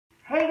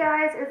Hey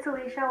guys, it's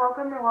Alicia.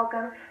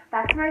 Welcome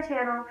back to my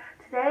channel.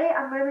 Today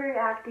I'm going to be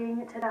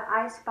reacting to the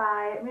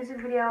iSpy music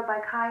video by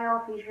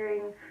Kyle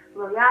featuring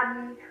LIL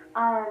YACHTY.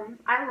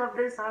 I love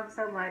this song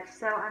so much,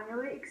 so I'm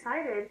really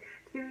excited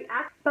to be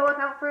reacting. But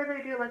without further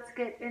ado, let's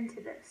get into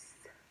this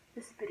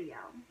video.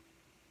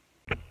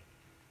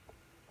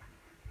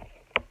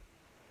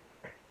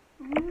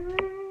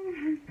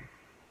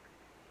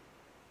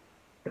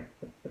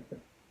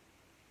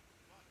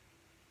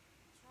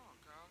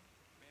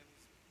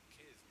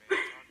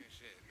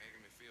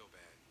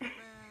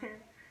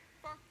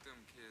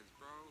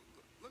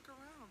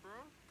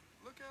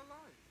 At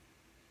life.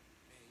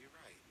 Man, you're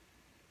right.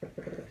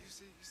 You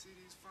see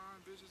these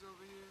fine bitches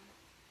over here?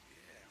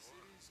 Yeah. You see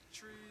these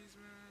trees,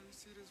 man? You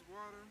see this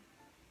water?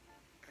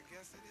 I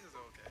guess it is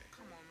okay.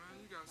 Come on, man.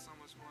 You got so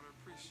much more to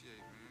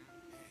appreciate, man.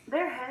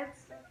 Their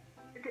heads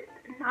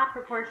not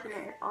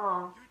proportionate at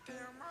all. You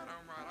damn right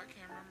I'm right. I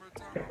can't remember a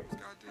time I was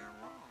goddamn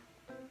wrong.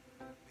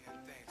 Man,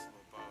 thanks,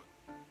 little boat.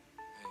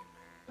 Hey,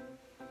 man.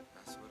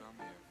 That's what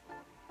I'm here for.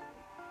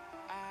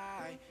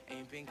 I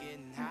ain't been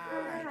getting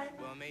high.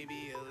 Well,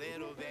 maybe a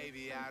little,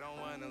 baby, I don't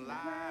wanna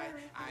lie.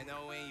 I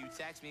know when you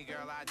text me,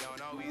 girl, I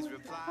don't always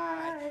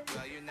reply.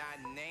 Well, you're not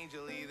an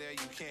angel either,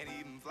 you can't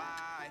even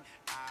fly.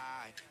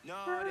 I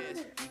know this,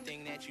 you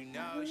think that you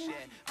know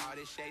shit. All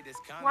this shade that's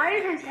coming. Why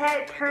did his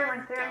head turn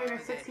like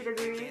 360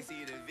 degrees? Can't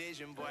see the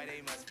vision, boy,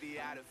 they must be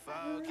out of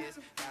focus.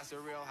 That's a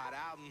real hot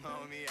album,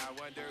 homie, I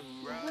wonder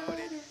who wrote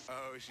it.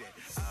 Oh shit,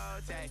 oh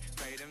take,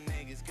 pray them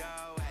niggas go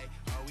away.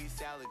 Oh, we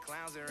sell the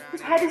clowns around.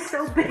 His head is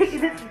so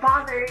big, it's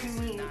bothering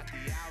me.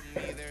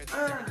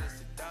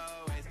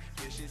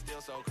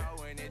 Still so cold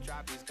when it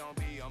drop, it's gonna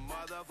be a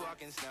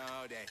motherfucking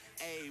snow day.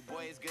 Hey,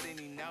 boy, it's good and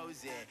he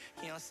knows it.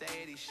 He don't say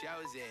it, he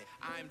shows it.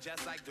 I'm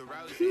just like the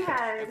rose. He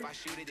has if I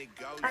shoot it, it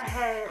goes. A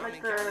head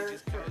like the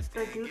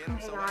dude from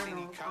Hey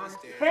Arnold.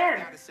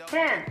 Him.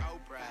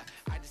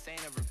 I just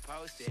ain't ever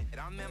posted.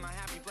 And I'm in my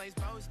happy place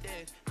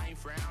posted. I ain't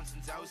frowned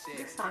since 06.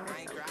 This song is I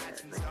ain't so cried good.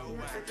 since 01.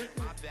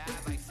 My bad,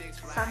 like 6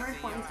 flags. Summer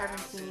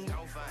 2017.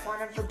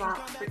 One of the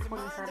bops for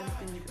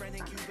 2017.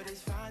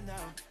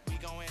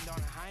 Going on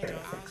a high note.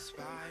 I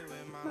spy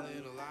with my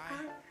little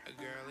eye. A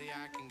girlie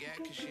I can get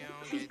cause she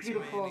don't get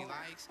too many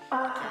likes.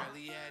 A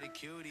curly headed a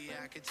cutie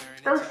I could turn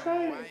into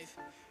my wife.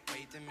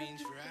 Wait, that means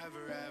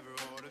forever, ever,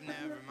 hold up,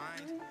 never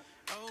mind.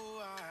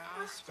 Oh,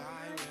 I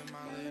spy with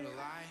my little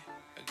eye.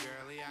 A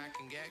girlie I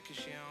can get cause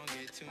she don't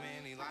get too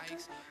many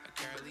likes. A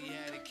curly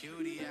headed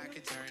cutie I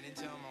could turn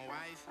into my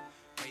wife.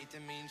 Wait,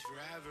 that means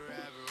forever,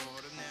 ever, hold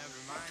up, never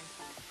mind.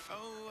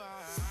 Oh,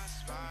 I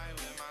spy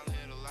with my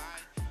little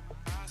eye.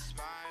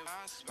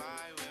 I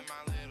spy with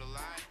my little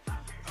eye.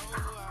 Oh,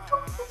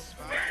 I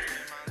spy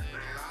with my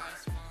little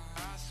eyes. I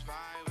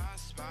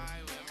spy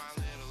with my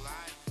little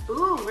eye.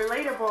 Ooh,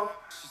 relatable.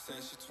 She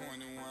said she's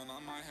 21, I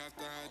might have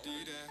to ID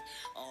that.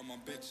 All my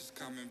bitches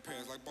come in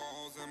pairs like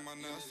balls in my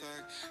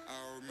nutsack.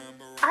 I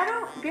remember I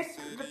don't get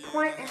the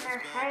point in their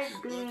head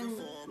being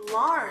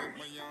large.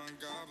 my young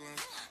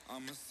goblins.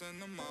 I'ma send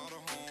them all to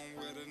home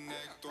with a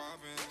neck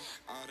throbbing.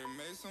 I done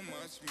made so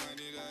much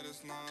money that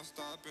it's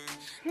non-stopping.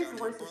 His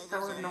voice is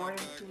so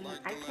annoying to me.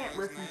 I can't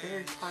listen to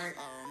his part.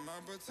 I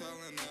remember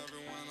telling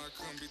everyone I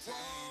couldn't be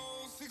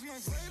tamed. 6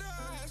 months later,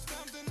 I had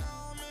stamped and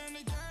now I'm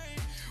in the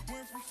game.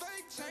 Went from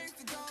fake chains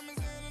to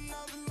diamonds in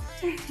another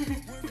lane.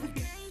 Went from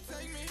game,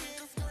 take me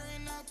here to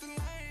screen out the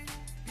lane.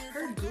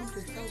 Her boobs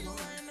are so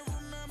long.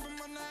 Remember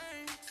my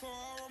name. So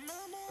I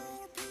remember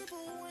all the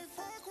people who ain't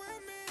fuck with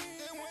me.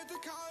 They went to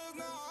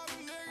college, now all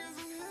them niggas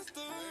is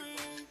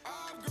history. I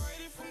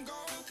upgraded from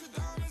gold to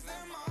diamonds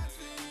in my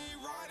team.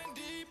 Riding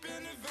deep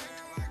in the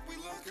van like we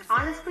looking for.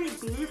 Honestly,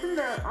 bees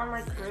on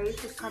like gray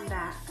should come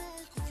back.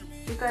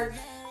 Because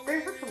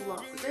there's such a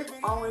look. There's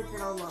always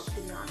been a look, to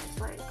be honest.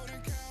 Like,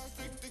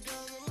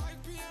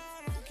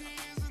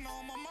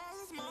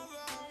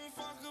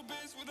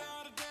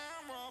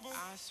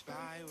 I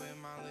spy with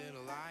my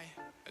little eye.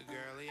 A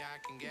girlie I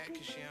can get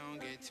cause she don't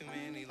get too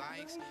many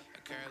likes.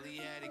 A curly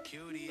headed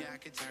cutie I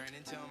could turn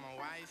into my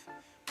wife.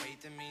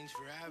 Wait, that means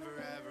forever,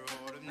 ever,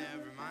 hold up,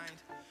 never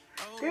mind.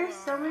 there's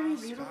so many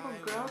beautiful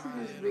girls in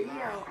this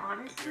video,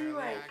 honestly.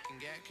 Like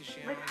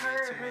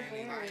her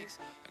hair.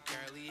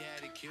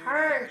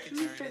 Her,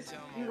 she's just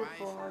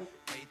beautiful. Like,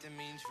 wait, that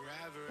means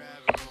forever,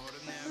 ever, hold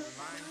up, never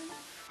mind.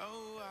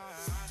 Oh, I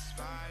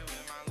spy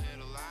with my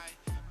little eye.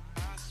 I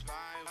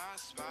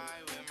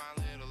spy with my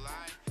little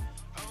eye.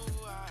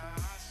 Oh, I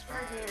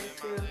spy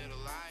with my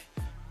little eye.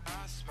 I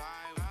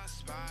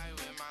spy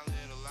with my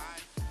little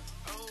eye.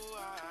 Oh,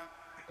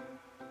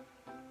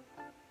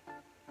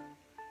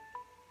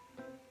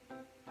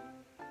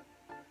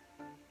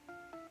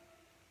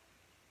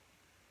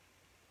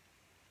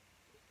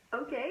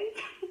 okay.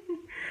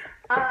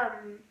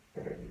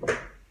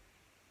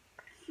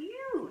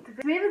 Cute.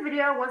 To me, the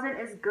video wasn't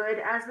as good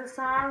as the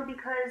song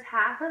because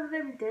half of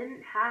them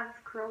didn't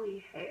have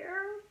curly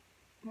hair.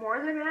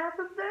 More than half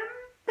of them.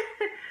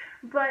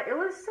 But it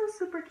was so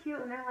super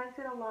cute and I liked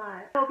it a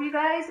lot. Hope you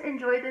guys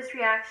enjoyed this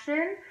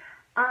reaction.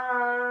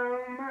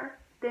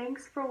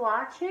 thanks for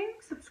watching.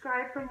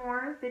 Subscribe for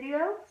more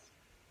videos.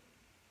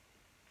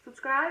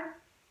 Subscribe.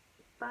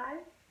 Bye.